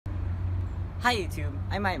Hi YouTube,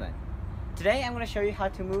 I'm Aiman. Today I'm going to show you how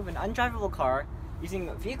to move an undriveable car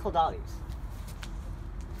using vehicle dollies.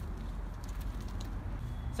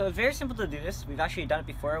 So it's very simple to do this. We've actually done it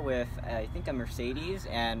before with I think a Mercedes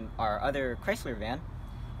and our other Chrysler van.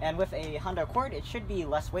 And with a Honda Accord it should be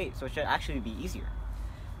less weight, so it should actually be easier.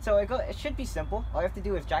 So it should be simple. All you have to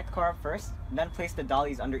do is jack the car up first, and then place the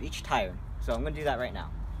dollies under each tire. So I'm going to do that right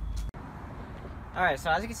now. Alright,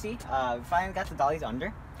 so as you can see, we finally got the dollies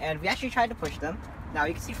under, and we actually tried to push them. Now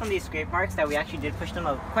you can see from these scrape marks that we actually did push them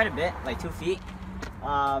quite a bit, like 2 feet.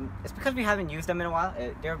 It's because we haven't used them in a while.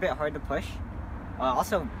 They're a bit hard to push.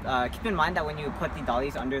 Also, keep in mind that when you put the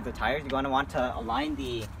dollies under the tires, you're going to want to align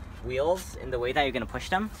the wheels in the way that you're going to push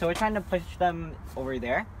them. So we're trying to push them over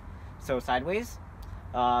there, so sideways.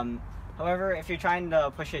 However, if you're trying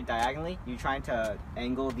to push it diagonally, you're trying to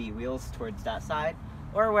angle the wheels towards that side,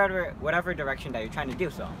 or whatever direction that you're trying to do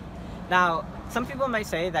so. Now, some people might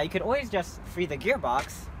say that you could always just free the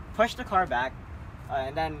gearbox, push the car back,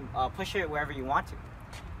 and then push it wherever you want to.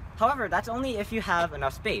 However, that's only if you have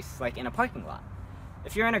enough space, like in a parking lot.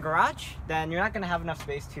 If you're in a garage, then you're not going to have enough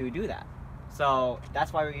space to do that. So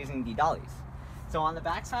that's why we're using the dollies. So on the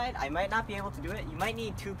back side, I might not be able to do it. You might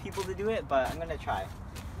need 2 people to do it, but I'm going to try.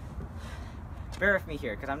 Bear with me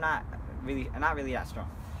here, because I'm not really that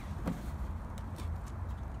strong.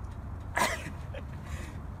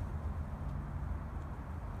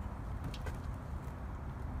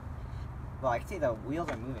 Well, I can see the wheels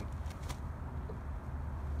are moving.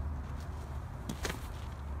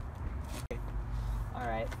 Okay.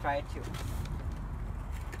 Alright, try it too.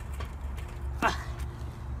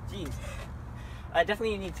 Jeez. I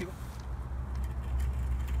definitely need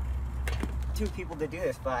two people to do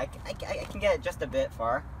this, but I can get it just a bit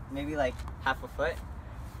far. Maybe like half a foot.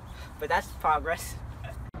 But that's progress.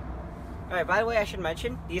 Alright, by the way, I should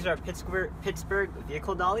mention, these are Pittsburgh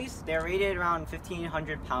Vehicle Dollies. They're rated around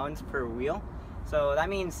 1,500 pounds per wheel. So that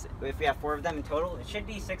means if we have 4 of them in total, it should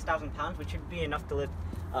be 6,000 pounds, which should be enough to lift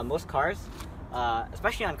most cars,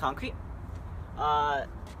 especially on concrete.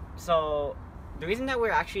 So the reason that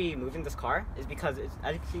we're actually moving this car is because,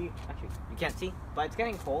 as you can see, actually you can't see, but it's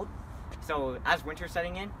getting cold. So as winter's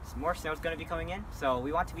setting in, more snow is going to be coming in. So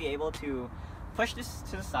we want to be able to push this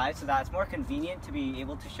to the side so that it's more convenient to be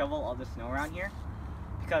able to shovel all the snow around here,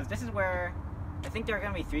 because this is where I think there are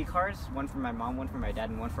going to be 3 cars, one for my mom, one for my dad,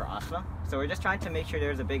 and one for Asma. So we're just trying to make sure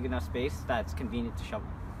there's a big enough space that's convenient to shovel.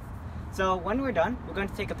 So when we're done, we're going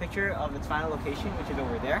to take a picture of its final location, which is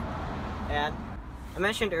over there. And I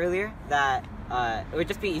mentioned earlier that it would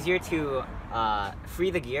just be easier to free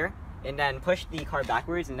the gear and then push the car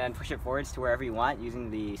backwards and then push it forwards to wherever you want using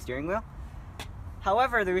the steering wheel.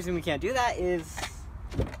 However, the reason we can't do that is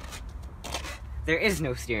there is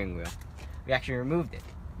no steering wheel. We actually removed it.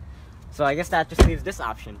 So I guess that just leaves this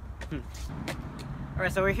option.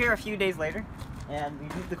 Alright, so we're here a few days later, and we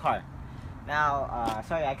moved the car. Now,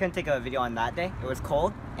 sorry, I couldn't take a video on that day. It was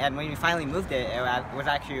cold, and when we finally moved it, it was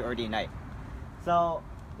actually already night. So,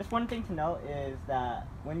 just one thing to note is that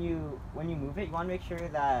when you move it, you want to make sure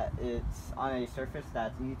that it's on a surface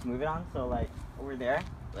that's easy to move it on. So, like over there,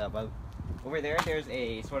 there's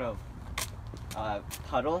a sort of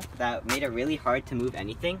puddle that made it really hard to move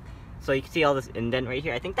anything. So you can see all this indent right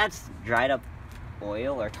here. I think that's dried up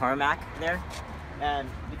oil or tarmac there. And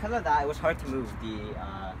because of that, it was hard to move the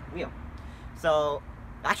wheel. So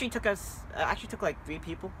it actually took like 3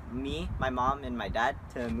 people, me, my mom, and my dad,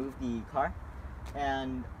 to move the car.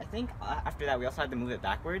 And I think after that, we also had to move it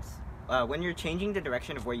backwards. When you're changing the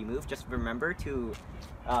direction of where you move, just remember to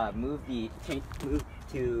change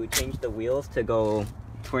the wheels to go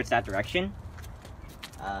towards that direction.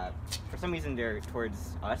 For some reason, they're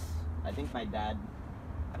towards us. I think my dad,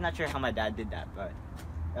 I'm not sure how my dad did that, but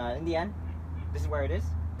in the end, this is where it is.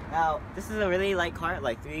 Now, this is a really light car,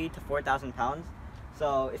 like 3,000 to 4,000 pounds.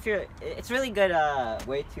 So it's really good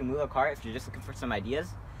way to move a car if you're just looking for some ideas.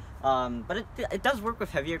 But it does work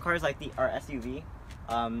with heavier cars like our SUV.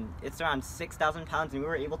 It's around 6,000 pounds and we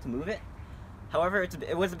were able to move it. However,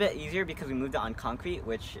 it was a bit easier because we moved it on concrete,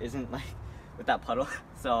 which isn't like with that puddle.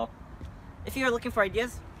 So if you're looking for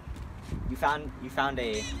ideas, you found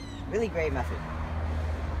a really great method.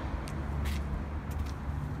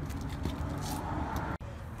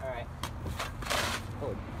 Alright.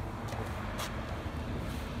 Oh.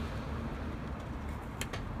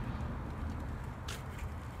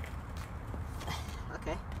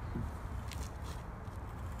 Okay.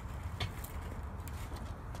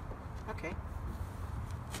 Okay.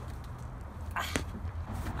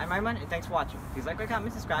 I'm Aiman, and thanks for watching. Please like, comment,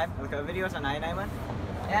 and subscribe, and look at videos on EYeOnAiman.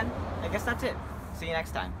 And I guess that's it. See you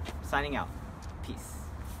next time. Signing out. Peace.